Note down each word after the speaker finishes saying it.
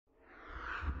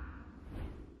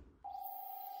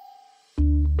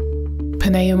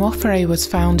Pneumofore was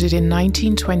founded in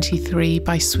 1923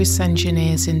 by Swiss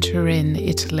engineers in Turin,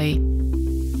 Italy.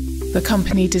 The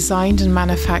company designed and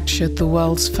manufactured the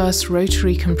world's first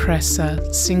rotary compressor,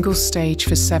 single stage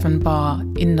for 7 bar,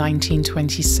 in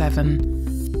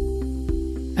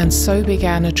 1927. And so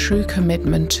began a true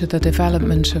commitment to the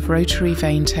development of rotary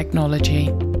vane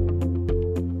technology.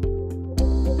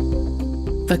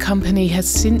 The company has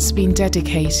since been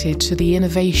dedicated to the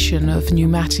innovation of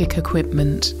pneumatic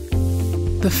equipment.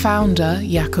 The founder,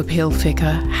 Jakob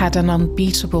Hilfiger, had an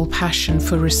unbeatable passion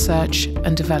for research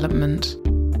and development.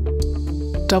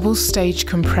 Double-stage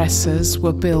compressors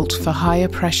were built for higher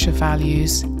pressure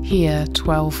values, here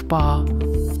 12 bar.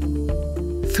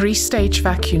 3-stage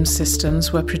vacuum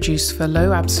systems were produced for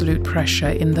low absolute pressure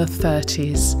in the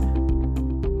 30s.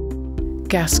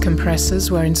 Gas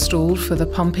compressors were installed for the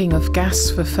pumping of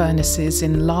gas for furnaces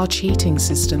in large heating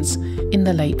systems in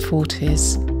the late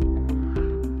 40s.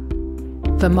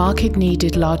 The market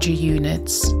needed larger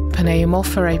units.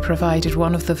 Pneumofore provided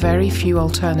one of the very few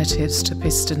alternatives to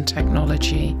piston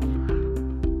technology.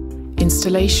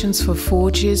 Installations for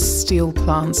forges, steel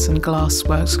plants and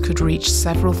glassworks could reach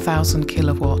several thousand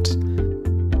kilowatt.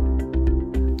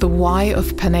 The why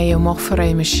of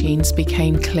Pneumofore machines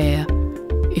became clear: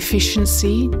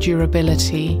 efficiency,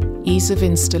 durability, ease of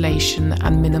installation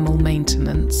and minimal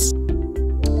maintenance.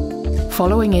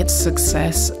 Following its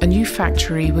success, a new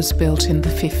factory was built in the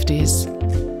 50s.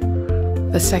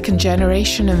 The second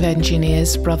generation of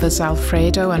engineers, brothers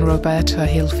Alfredo and Roberto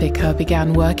Hilfiger,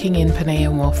 began working in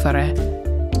Pneumofore.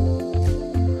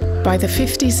 By the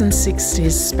 50s and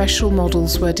 60s, special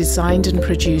models were designed and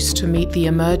produced to meet the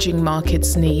emerging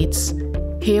market's needs.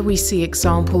 Here we see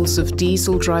examples of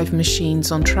diesel drive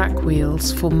machines on track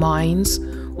wheels for mines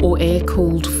or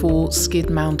air-cooled for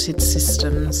skid-mounted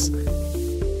systems.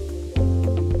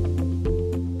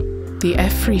 The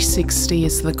F360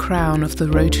 is the crown of the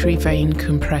rotary vane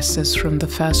compressors from the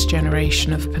first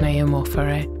generation of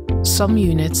Pneumofore. Some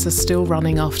units are still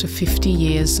running after 50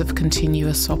 years of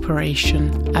continuous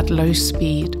operation at low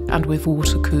speed and with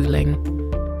water cooling.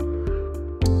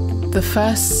 The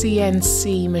first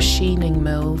CNC machining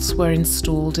mills were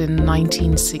installed in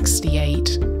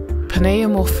 1968.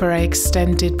 Pneumofore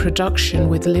extended production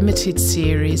with limited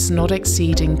series not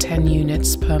exceeding 10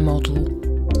 units per model.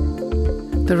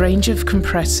 The range of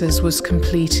compressors was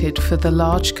completed for the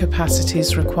large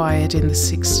capacities required in the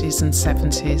 60s and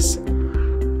 70s.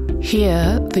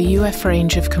 Here, the UF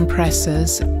range of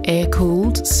compressors,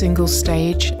 air-cooled,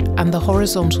 single-stage, and the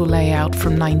horizontal layout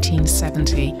from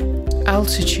 1970.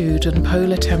 Altitude and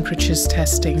polar temperatures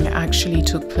testing actually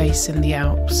took place in the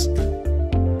Alps.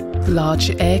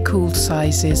 Large air-cooled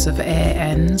sizes of air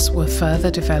ends were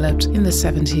further developed in the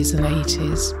 70s and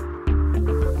 80s.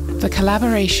 The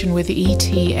collaboration with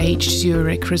ETH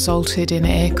Zurich resulted in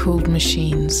air-cooled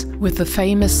machines, with the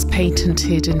famous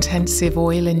patented intensive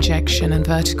oil injection and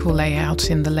vertical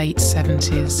layout in the late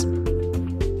 70s.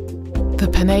 The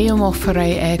Pneumofore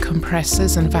air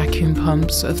compressors and vacuum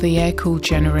pumps of the air-cooled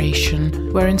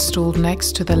generation were installed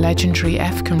next to the legendary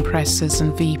F compressors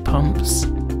and V pumps.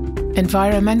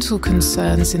 Environmental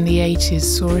concerns in the 80s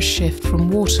saw a shift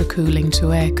from water cooling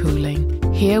to air cooling.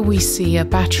 Here we see a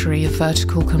battery of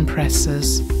vertical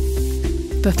compressors.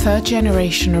 The third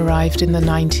generation arrived in the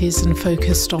 90s and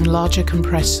focused on larger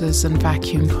compressors and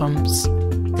vacuum pumps.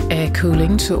 Air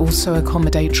cooling to also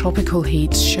accommodate tropical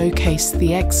heats showcased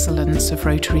the excellence of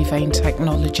rotary vane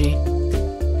technology.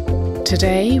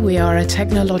 Today, we are a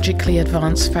technologically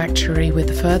advanced factory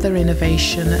with further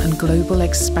innovation and global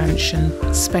expansion,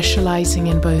 specializing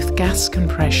in both gas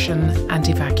compression and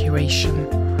evacuation.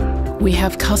 We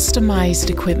have customized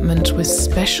equipment with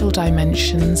special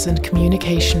dimensions and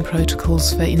communication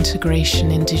protocols for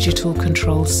integration in digital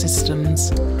control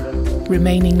systems,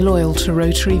 remaining loyal to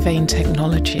rotary vane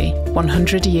technology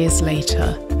 100 years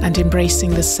later and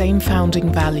embracing the same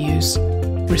founding values: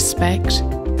 respect,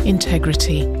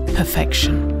 integrity,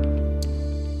 perfection.